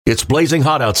It's blazing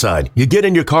hot outside. You get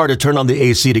in your car to turn on the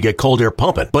AC to get cold air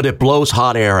pumping, but it blows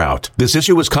hot air out. This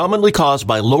issue is commonly caused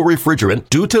by low refrigerant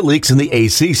due to leaks in the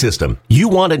AC system. You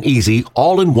want an easy,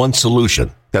 all-in-one solution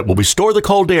that will restore the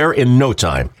cold air in no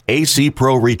time. AC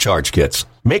Pro Recharge Kits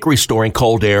make restoring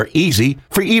cold air easy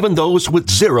for even those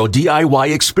with zero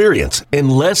DIY experience in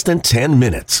less than 10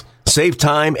 minutes. Save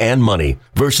time and money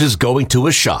versus going to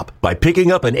a shop by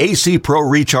picking up an AC Pro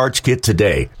Recharge Kit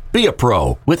today. Be a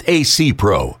pro with AC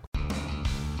Pro.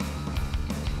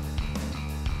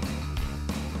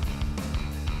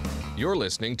 You're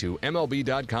listening to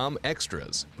MLB.com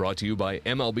Extras, brought to you by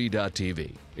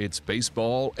MLB.tv. It's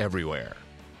baseball everywhere.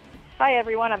 Hi,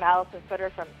 everyone. I'm Allison Footer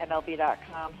from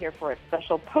MLB.com, here for a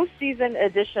special postseason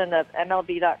edition of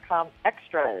MLB.com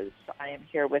Extras. I am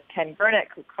here with Ken Gurnick,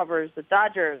 who covers the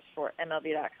Dodgers for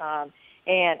MLB.com,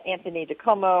 and Anthony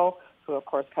DiComo, who, of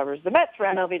course, covers the Mets for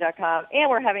MLB.com. And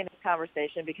we're having this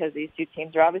conversation because these two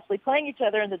teams are obviously playing each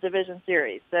other in the division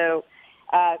series. So,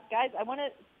 guys, I want to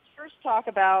first talk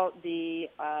about the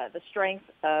strength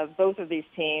of both of these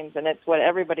teams, and it's what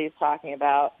everybody's talking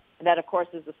about. And that, of course,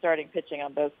 is the starting pitching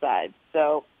on both sides.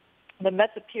 So the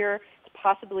Mets appear to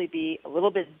possibly be a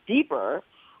little bit deeper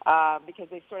because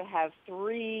they sort of have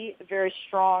three very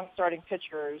strong starting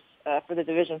pitchers for the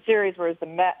division series, whereas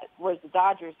the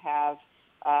Dodgers have,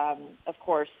 of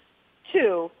course,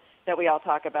 two that we all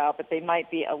talk about, but they might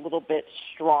be a little bit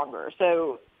stronger.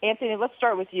 So, Anthony, let's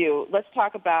start with you. Let's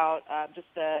talk about just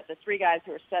the three guys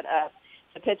who are set up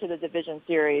to pitch in the division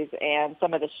series and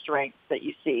some of the strengths that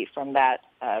you see from that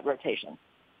rotation.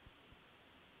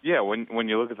 Yeah, when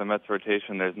you look at the Mets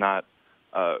rotation, there's not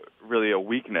really a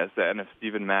weakness. And if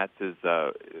Steven Matz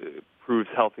proves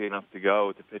healthy enough to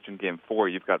go to pitch in Game 4,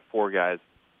 you've got four guys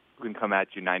who can come at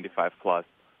you 95+,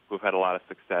 who have had a lot of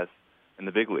success in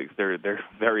the big leagues. They're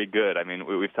very good. I mean,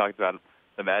 we've talked about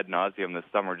them ad nauseum this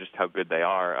summer, just how good they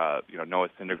are. Noah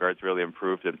Syndergaard's really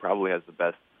improved and probably has the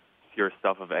best pure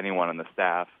stuff of anyone on the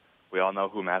staff. We all know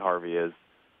who Matt Harvey is.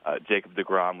 Jacob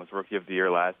deGrom was Rookie of the Year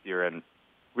last year and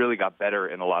really got better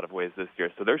in a lot of ways this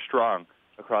year. So they're strong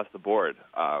across the board.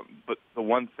 But the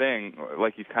one thing,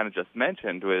 like you kind of just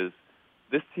mentioned, was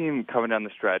this team coming down the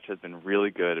stretch has been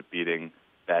really good at beating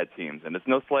bad teams. And it's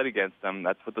no slight against them.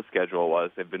 That's what the schedule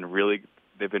was. They've been really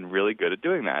good at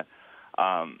doing that.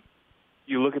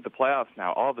 You look at the playoffs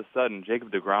now, all of a sudden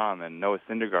Jacob deGrom and Noah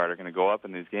Syndergaard are going to go up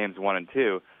in these games 1 and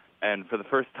 2. And for the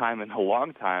first time in a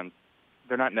long time,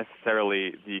 they're not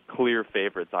necessarily the clear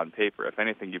favorites on paper. If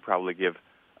anything, you probably give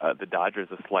the Dodgers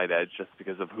a slight edge just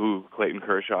because of who Clayton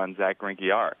Kershaw and Zach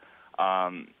Greinke are.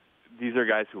 These are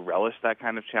guys who relish that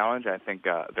kind of challenge. I think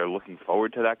they're looking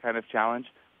forward to that kind of challenge.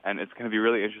 And it's going to be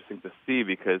really interesting to see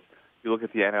because you look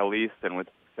at the NL East, and with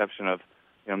the exception of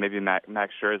maybe Max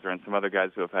Scherzer and some other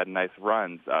guys who have had nice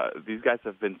runs, these guys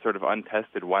have been sort of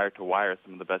untested wire to wire,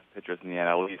 some of the best pitchers in the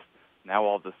NL East. Now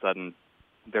all of a sudden,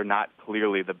 they're not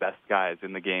clearly the best guys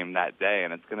in the game that day,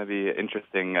 and it's going to be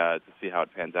interesting to see how it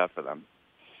pans out for them.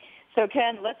 So,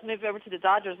 Ken, let's move over to the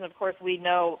Dodgers, and of course we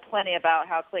know plenty about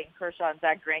how Clayton Kershaw and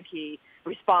Zach Greinke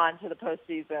respond to the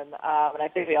postseason, and I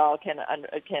think we all can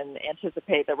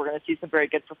anticipate that we're going to see some very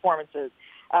good performances.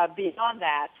 Beyond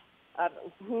that,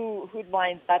 who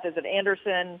lines up? Is it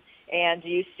Anderson? And do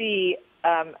you see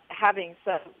having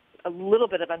a little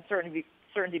bit of uncertainty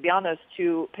beyond those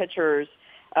two pitchers,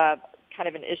 kind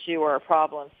of an issue or a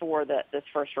problem for this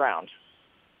first round?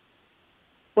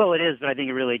 Well, it is, but I think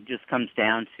it really just comes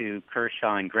down to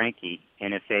Kershaw and Greinke.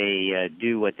 And if they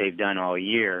do what they've done all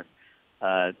year,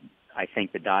 I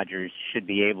think the Dodgers should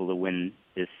be able to win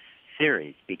this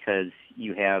series because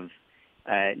you have,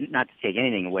 not to take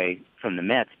anything away from the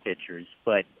Mets pitchers,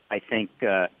 but I think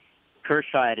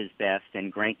Kershaw at his best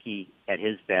and Greinke at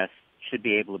his best should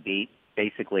be able to beat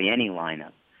basically any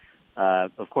lineup.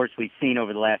 Of course, we've seen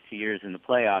over the last few years in the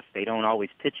playoffs, they don't always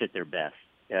pitch at their best,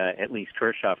 at least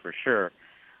Kershaw for sure.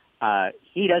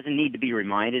 He doesn't need to be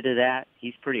reminded of that.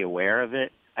 He's pretty aware of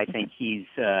it. I think he's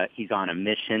on a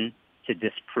mission to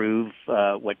disprove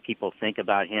what people think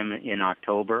about him in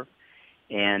October.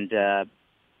 And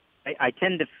I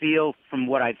tend to feel from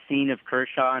what I've seen of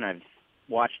Kershaw, and I've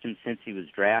watched him since he was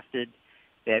drafted,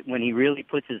 that when he really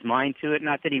puts his mind to it,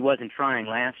 not that he wasn't trying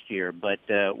last year, but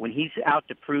when he's out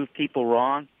to prove people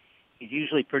wrong, he's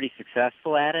usually pretty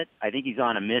successful at it. I think he's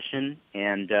on a mission,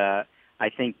 and I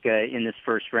think in this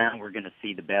first round we're going to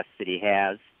see the best that he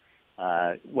has.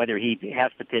 Whether he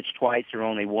has to pitch twice or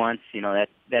only once,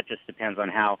 that just depends on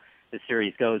how the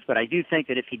series goes. But I do think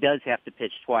that if he does have to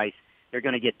pitch twice, they're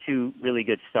going to get two really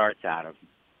good starts out of him.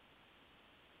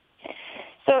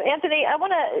 So, Anthony,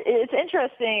 it's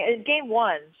interesting. Game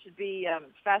 1 should be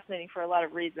fascinating for a lot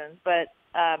of reasons, but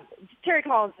Terry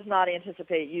Collins does not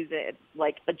anticipate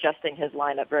adjusting his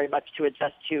lineup very much to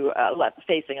adjust to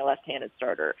facing a left-handed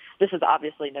starter. This is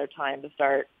obviously no time to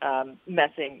start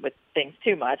messing with things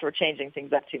too much or changing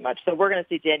things up too much. So we're going to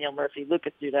see Daniel Murphy,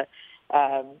 Lucas Duda,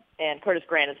 and Curtis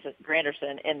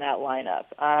Granderson in that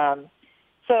lineup.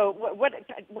 So what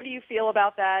do you feel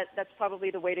about that? That's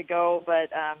probably the way to go, but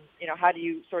how do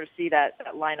you sort of see that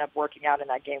lineup working out in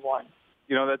that game one?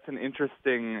 That's an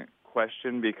interesting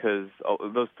question because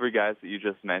those three guys that you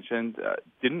just mentioned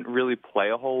didn't really play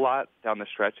a whole lot down the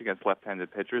stretch against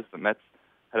left-handed pitchers. The Mets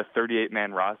had a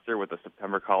 38-man roster with the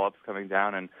September call-ups coming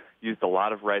down and used a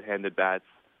lot of right-handed bats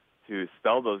to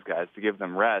spell those guys, to give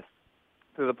them rest,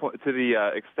 to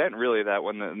the extent really that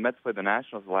when the Mets played the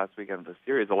Nationals the last weekend of the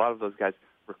series, a lot of those guys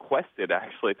requested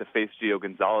actually to face Gio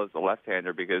Gonzalez, the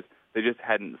left-hander, because they just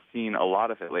hadn't seen a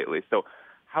lot of it lately. So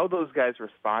how those guys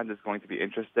respond is going to be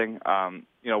interesting.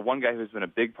 One guy who's been a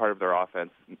big part of their offense,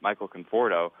 Michael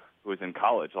Conforto, who was in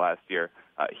college last year,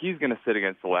 he's going to sit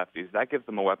against the lefties. That gives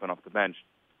them a weapon off the bench.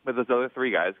 But those other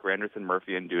three guys, Granderson,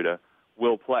 Murphy, and Duda,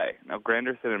 will play. Now,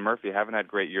 Granderson and Murphy haven't had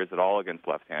great years at all against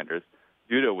left-handers.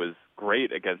 Duda was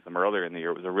great against them earlier in the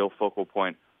year. It was a real focal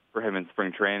point for him in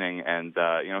spring training, and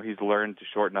he's learned to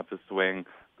shorten up his swing,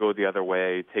 go the other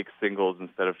way, take singles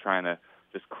instead of trying to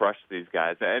just crush these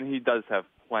guys. And he does have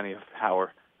plenty of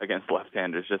power against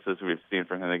left-handers, just as we've seen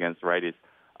from him against righties.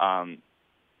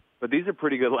 But these are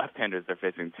pretty good left-handers they're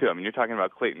facing, too. I mean, you're talking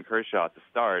about Clayton Kershaw at the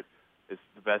start is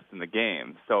the best in the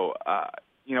game. So,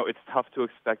 it's tough to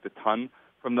expect a ton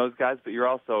from those guys, but you're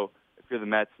also, if you're the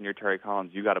Mets and you're Terry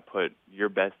Collins, you got to put your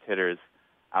best hitters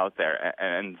out there.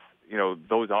 And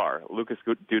those are. Lucas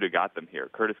Duda got them here.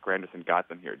 Curtis Granderson got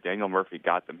them here. Daniel Murphy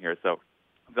got them here. So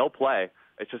they'll play.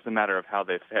 It's just a matter of how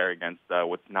they fare against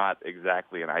what's not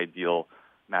exactly an ideal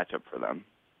matchup for them.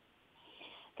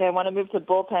 Okay, I want to move to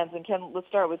bullpens, and Ken, let's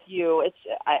start with you.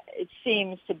 It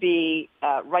seems to be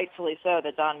rightfully so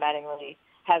that Don Mattingly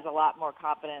has a lot more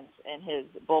confidence in his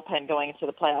bullpen going into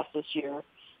the playoffs this year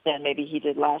than maybe he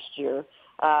did last year.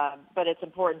 But it's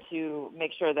important to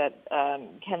make sure that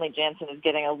Kenley Jansen is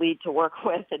getting a lead to work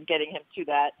with and getting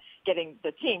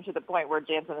the team to the point where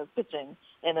Jansen is pitching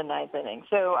in the ninth inning.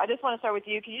 So I just want to start with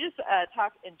you. Can you just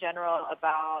talk in general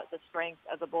about the strength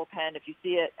of the bullpen, if you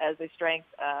see it as a strength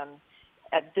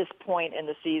at this point in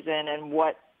the season, and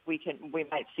what we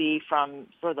might see from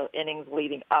sort of the innings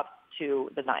leading up to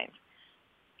the ninth?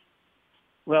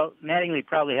 Well, Mattingly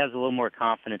probably has a little more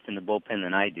confidence in the bullpen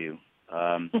than I do.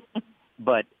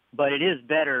 But it is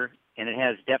better, and it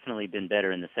has definitely been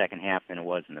better in the second half than it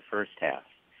was in the first half.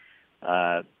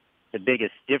 The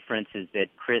biggest difference is that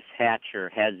Chris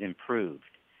Hatcher has improved.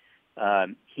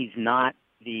 He's not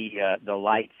the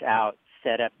lights-out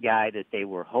setup guy that they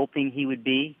were hoping he would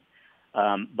be,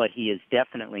 but he has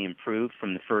definitely improved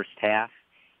from the first half.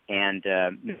 And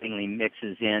Mattingly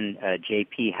mixes in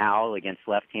J.P. Howell against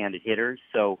left-handed hitters,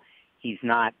 so he's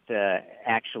not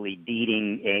actually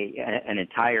deeding an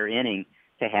entire inning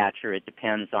to Hatcher. It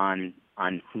depends on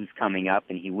who's coming up,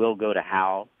 and he will go to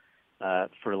Howell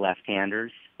for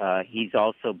left-handers. He's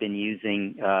also been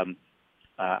using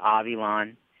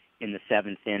Avilan in the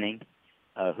seventh inning,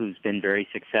 who's been very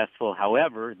successful.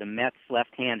 However, the Mets'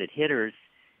 left-handed hitters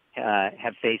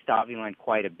have faced Avilan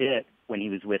quite a bit when he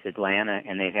was with Atlanta,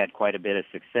 and they've had quite a bit of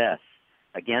success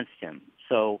against him.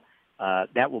 So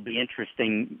that will be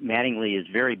interesting. Mattingly is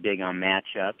very big on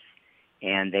matchups,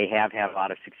 and they have had a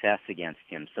lot of success against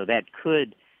him. So that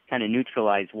could kind of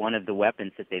neutralize one of the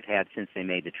weapons that they've had since they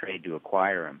made the trade to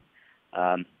acquire him.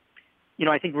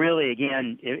 I think really,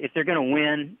 again, if they're going to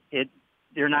win,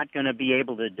 they're not going to be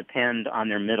able to depend on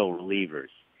their middle relievers.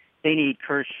 They need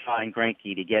Kershaw and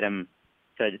Greinke to get him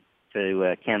to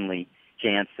Kenley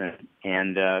Jansen,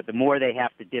 and the more they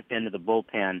have to dip into the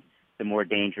bullpen, the more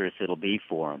dangerous it'll be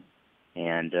for them.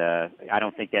 And I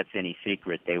don't think that's any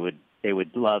secret. They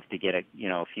would love to get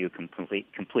a few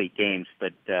complete games,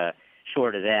 but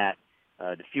short of that,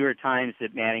 the fewer times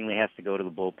that Mattingly has to go to the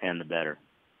bullpen, the better.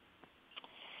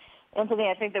 Anthony,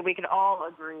 I think that we can all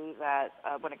agree that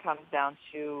when it comes down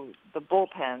to the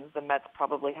bullpens, the Mets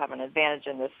probably have an advantage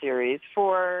in this series.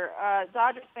 For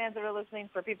Dodgers fans that are listening,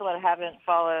 for people that haven't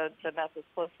followed the Mets as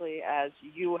closely as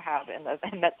you have and the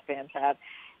Mets fans have,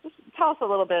 just tell us a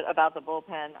little bit about the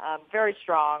bullpen. Very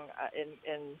strong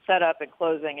in setup and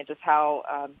closing, and just how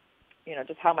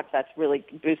much that's really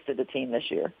boosted the team this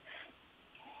year.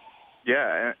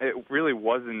 Yeah, it really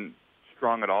wasn't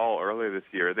strong at all earlier this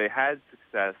year. They had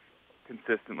success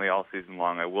consistently all season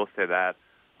long, I will say that.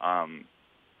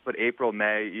 But April,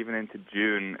 May, even into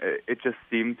June, it just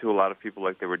seemed to a lot of people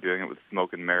like they were doing it with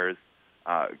smoke and mirrors.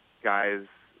 Guys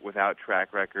without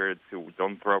track records, who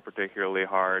don't throw particularly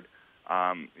hard.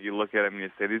 You look at them and you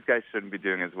say, these guys shouldn't be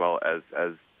doing as well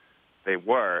as they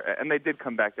were. And they did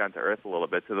come back down to earth a little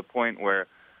bit, to the point where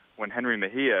when Henry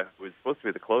Mejia, who was supposed to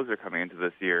be the closer coming into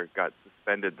this year, got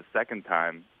suspended the second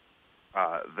time,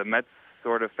 the Mets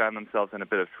sort of found themselves in a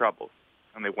bit of trouble.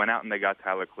 And they went out and they got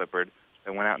Tyler Clippard.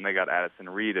 They went out and they got Addison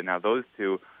Reed. And now those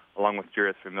two, along with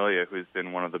Jeurys Familia, who's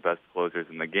been one of the best closers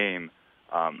in the game,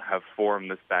 have formed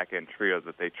this back-end trio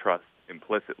that they trust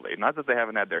implicitly. Not that they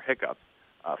haven't had their hiccups.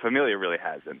 Familia really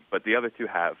hasn't, but the other two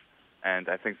have. And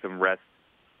I think some rest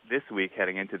this week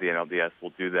heading into the NLDS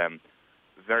will do them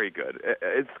very good.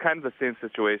 It's kind of the same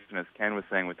situation as Ken was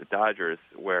saying with the Dodgers,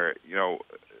 where,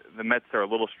 the Mets are a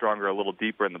little stronger, a little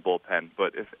deeper in the bullpen.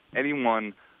 But if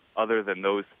anyone other than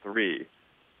those three,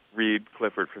 Reed,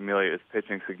 Clifford, Familia, is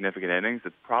pitching significant innings,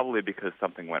 it's probably because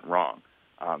something went wrong.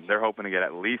 They're hoping to get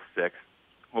at least 6,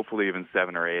 hopefully even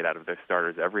 7 or 8 out of their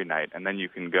starters every night, and then you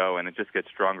can go, and it just gets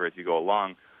stronger as you go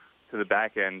along, to the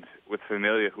back end with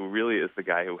Familia, who really is the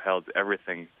guy who held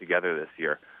everything together this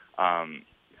year.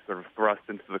 Sort of thrust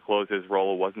into the closer's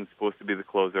role, wasn't supposed to be the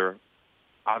closer,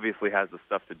 obviously has the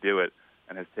stuff to do it,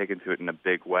 and has taken to it in a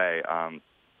big way.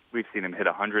 We've seen him hit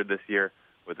 100 this year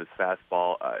with his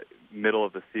fastball. Middle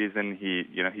of the season,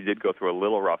 he did go through a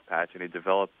little rough patch, and he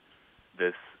developed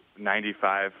this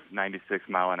 95, 96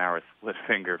 mile an hour split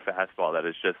finger fastball that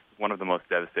is just one of the most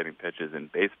devastating pitches in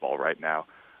baseball right now.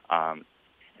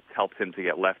 It's helped him to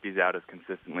get lefties out as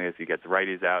consistently as he gets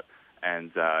righties out,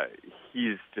 and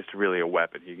he's just really a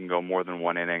weapon. He can go more than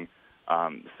one inning.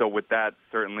 So with that,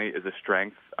 certainly is a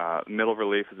strength. Middle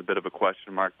relief is a bit of a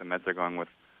question mark. The Mets are going with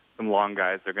some long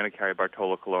guys. They're going to carry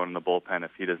Bartolo Colon in the bullpen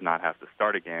if he does not have to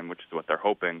start a game, which is what they're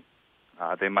hoping.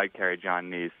 They might carry John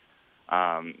Neese.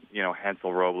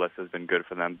 Hansel Robles has been good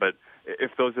for them. But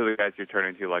if those are the guys you're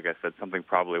turning to, like I said, something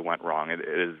probably went wrong. It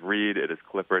is Reed, it is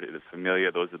Clippard, it is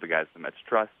Familia. Those are the guys the Mets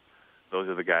trust. Those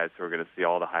are the guys who are going to see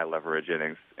all the high leverage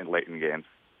innings in late in games.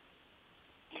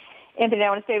 Anthony, I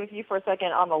want to stay with you for a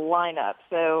second on the lineup.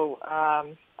 So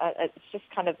it's just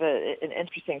kind of an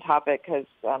interesting topic because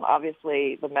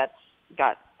obviously the Mets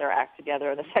got their act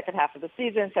together in the second half of the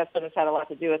season. Cespedes had a lot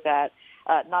to do with that.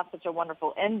 Not such a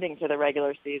wonderful ending to the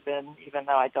regular season, even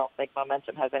though I don't think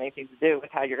momentum has anything to do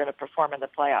with how you're going to perform in the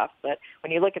playoffs. But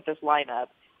when you look at this lineup,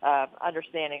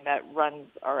 understanding that runs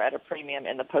are at a premium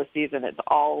in the postseason, it's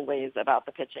always about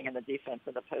the pitching and the defense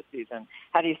in the postseason.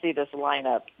 How do you see this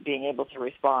lineup being able to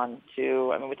respond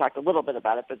to, we talked a little bit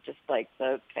about it, but just like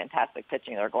the fantastic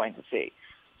pitching they're going to see?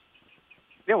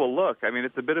 Yeah, well, look,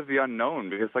 it's a bit of the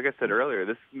unknown because, like I said earlier,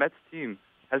 this Mets team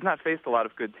has not faced a lot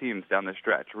of good teams down the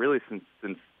stretch, really since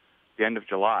the end of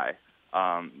July.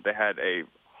 They had a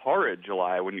horrid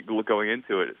July when you look going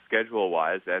into it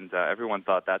schedule-wise, and everyone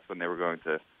thought that's when they were going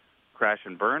to crash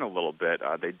and burn a little bit.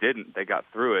 They didn't. They got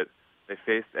through it. They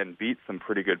faced and beat some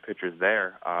pretty good pitchers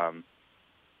there.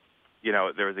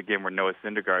 There was a game where Noah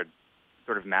Syndergaard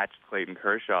sort of matched Clayton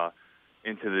Kershaw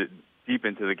deep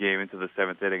into the game, into the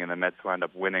 7th inning, and the Mets wound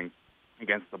up winning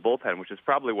against the bullpen, which is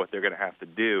probably what they're going to have to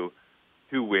do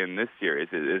to win this series,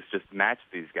 is just match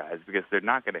these guys because they're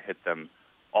not going to hit them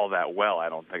all that well. I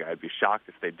don't think I'd be shocked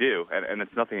if they do, and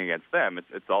it's nothing against them.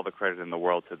 It's all the credit in the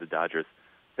world to the Dodgers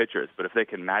pitchers. But if they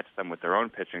can match them with their own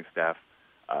pitching staff,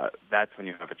 that's when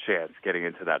you have a chance getting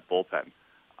into that bullpen.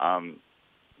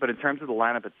 But in terms of the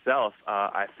lineup itself,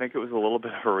 I think it was a little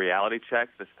bit of a reality check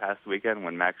this past weekend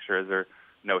when Max Scherzer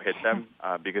no-hit them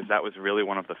because that was really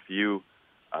one of the few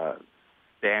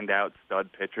standout stud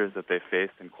pitchers that they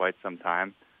faced in quite some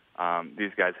time.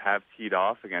 These guys have teed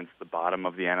off against the bottom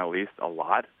of the NL East a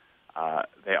lot.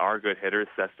 They are good hitters.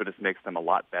 Cespedes makes them a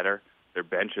lot better. Their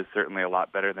bench is certainly a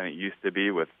lot better than it used to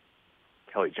be with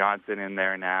Kelly Johnson in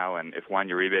there now, and if Juan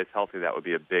Uribe is healthy, that would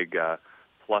be a big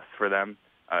plus for them.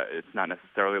 It's not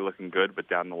necessarily looking good, but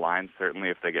down the line, certainly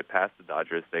if they get past the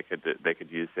Dodgers, they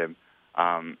could use him.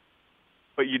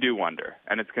 But you do wonder,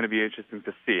 and it's going to be interesting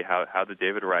to see how the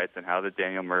David Wrights and how the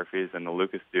Daniel Murphys and the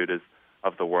Lucas Dudas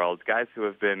of the world, guys who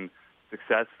have been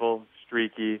successful,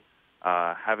 streaky,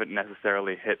 haven't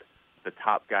necessarily hit the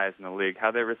top guys in the league, how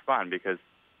they respond, because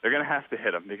they're going to have to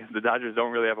hit them, because the Dodgers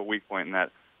don't really have a weak point in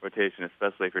that rotation,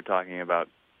 especially if you're talking about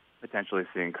potentially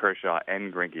seeing Kershaw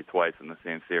and Greinke twice in the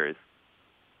same series.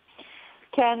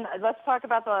 Ken, let's talk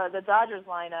about the Dodgers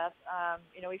lineup.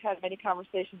 We've had many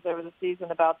conversations over the season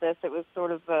about this. It was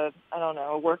sort of a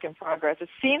work in progress. It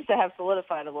seems to have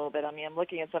solidified a little bit. I'm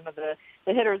looking at some of the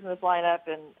hitters in this lineup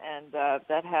and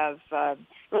that have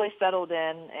really settled in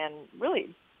and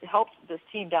really helped this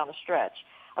team down the stretch.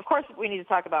 Of course, we need to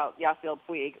talk about Yasiel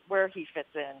Puig, where he fits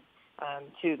in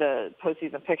to the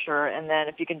postseason picture? And then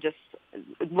if you can just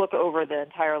look over the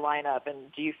entire lineup,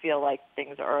 and do you feel like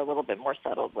things are a little bit more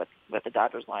settled with the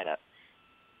Dodgers lineup?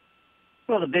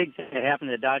 Well, the big thing that happened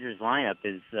to the Dodgers lineup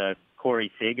is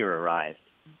Corey Seager arrived,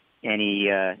 and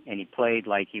he played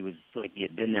like he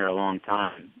had been there a long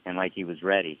time and like he was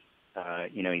ready.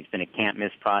 He's been a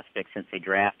can't-miss prospect since they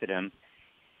drafted him.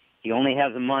 He only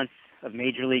has a month of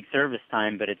Major League service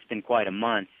time, but it's been quite a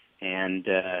month, and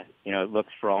it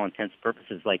looks for all intents and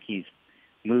purposes like he's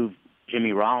moved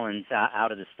Jimmy Rollins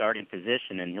out of the starting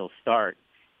position, and he'll start.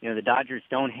 The Dodgers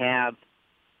don't have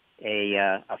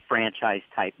a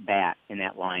franchise-type bat in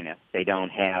that lineup. They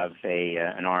don't have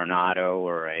an Arenado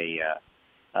or a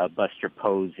Buster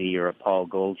Posey or a Paul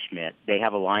Goldschmidt. They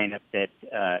have a lineup that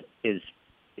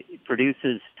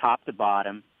produces top to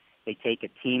bottom. They take a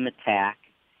team attack,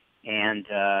 and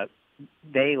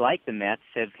they, like the Mets,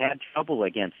 have had trouble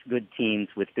against good teams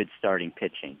with good starting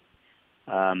pitching.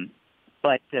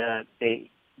 But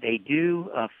they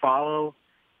do follow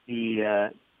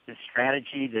the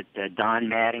strategy that Don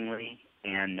Mattingly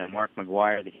and Mark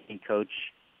McGwire, the hitting coach,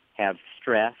 have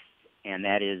stressed, and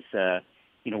that is,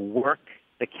 work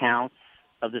the counts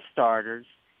of the starters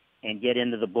and get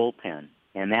into the bullpen.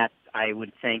 And that, I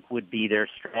would think, would be their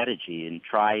strategy, and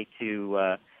try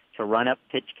to run up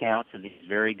pitch counts of these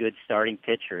very good starting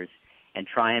pitchers and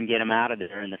try and get them out of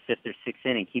there in the fifth or sixth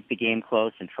inning. Keep the game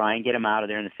close and try and get them out of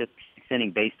there in the fifth or sixth inning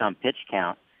based on pitch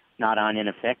count, not on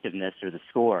ineffectiveness or the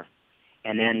score.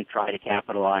 And then try to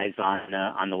capitalize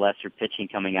on the lesser pitching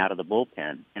coming out of the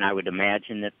bullpen. And I would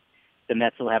imagine that the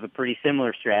Mets will have a pretty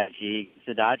similar strategy to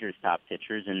the Dodgers' top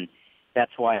pitchers, and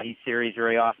that's why these series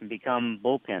very often become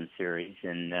bullpen series,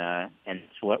 and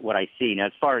it's what I see. Now,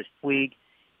 as far as Puig,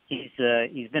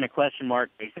 he's been a question mark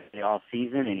basically all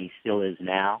season, and he still is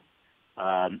now.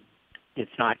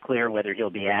 It's not clear whether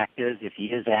he'll be active. If he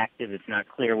is active, it's not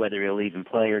clear whether he'll even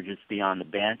play or just be on the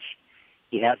bench.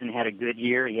 He hasn't had a good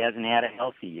year. He hasn't had a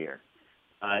healthy year.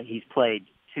 He's played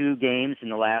two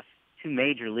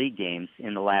major league games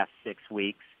in the last 6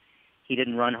 weeks. He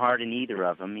didn't run hard in either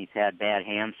of them. He's had bad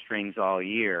hamstrings all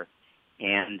year.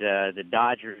 And the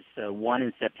Dodgers won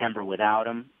in September without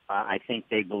him. I think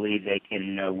they believe they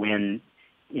can win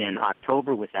in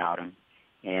October without him.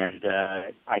 And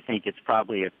I think it's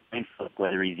probably a coin flip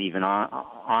whether he's even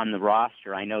on the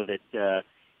roster. I know that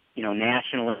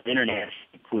national and international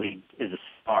Puig is a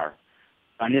star.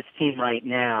 On this team right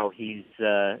now, he's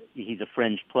a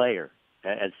fringe player,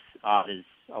 as odd as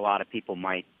a lot of people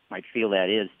might feel that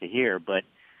is to hear. But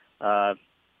I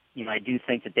do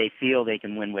think that they feel they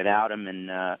can win without him, and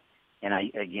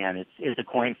it's a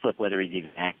coin flip whether he's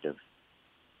even active.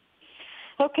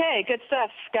 Okay, good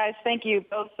stuff, guys. Thank you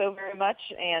both so very much,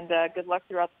 and good luck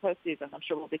throughout the postseason. I'm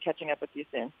sure we'll be catching up with you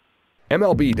soon.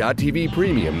 MLB.TV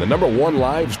Premium, the #1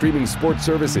 live streaming sports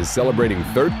service, is celebrating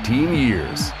 13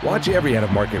 years. Watch every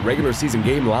out-of-market regular season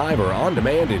game live or on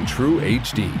demand in true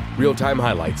HD. Real-time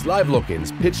highlights, live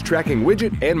look-ins, pitch tracking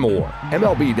widget, and more.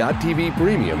 MLB.TV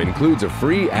Premium includes a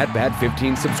free At-Bat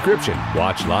 15 subscription.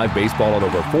 Watch live baseball on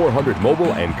over 400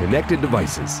 mobile and connected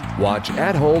devices. Watch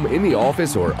at home, in the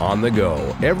office, or on the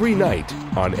go, every night,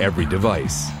 on every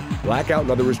device. Blackout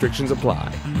and other restrictions apply.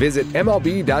 Visit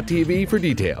MLB.TV for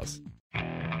details.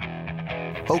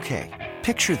 Okay,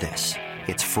 picture this.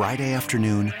 It's Friday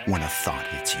afternoon when a thought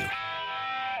hits you.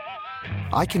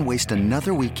 I can waste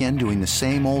another weekend doing the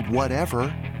same old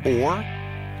whatever, or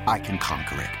I can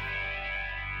conquer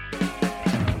it.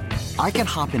 I can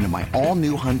hop into my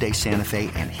all-new Hyundai Santa Fe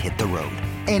and hit the road.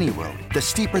 Any road. The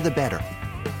steeper, the better.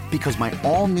 Because my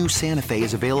all-new Santa Fe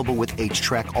is available with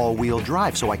H-Track all-wheel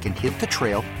drive, so I can hit the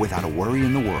trail without a worry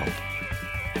in the world.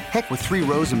 Heck, with 3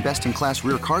 rows and best-in-class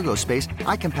rear cargo space,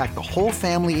 I can pack the whole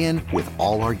family in with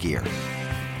all our gear.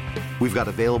 We've got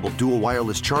available dual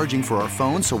wireless charging for our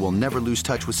phones, so we'll never lose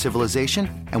touch with civilization,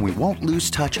 and we won't lose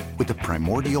touch with the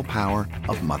primordial power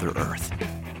of Mother Earth.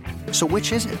 So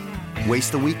which is it?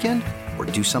 Waste the weekend or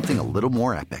do something a little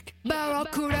more epic?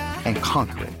 And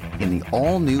conquer it in the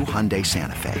all-new Hyundai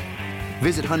Santa Fe.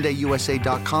 Visit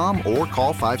HyundaiUSA.com or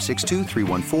call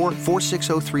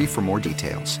 562-314-4603 for more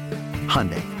details.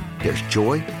 Hyundai, there's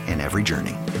joy in every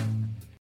journey.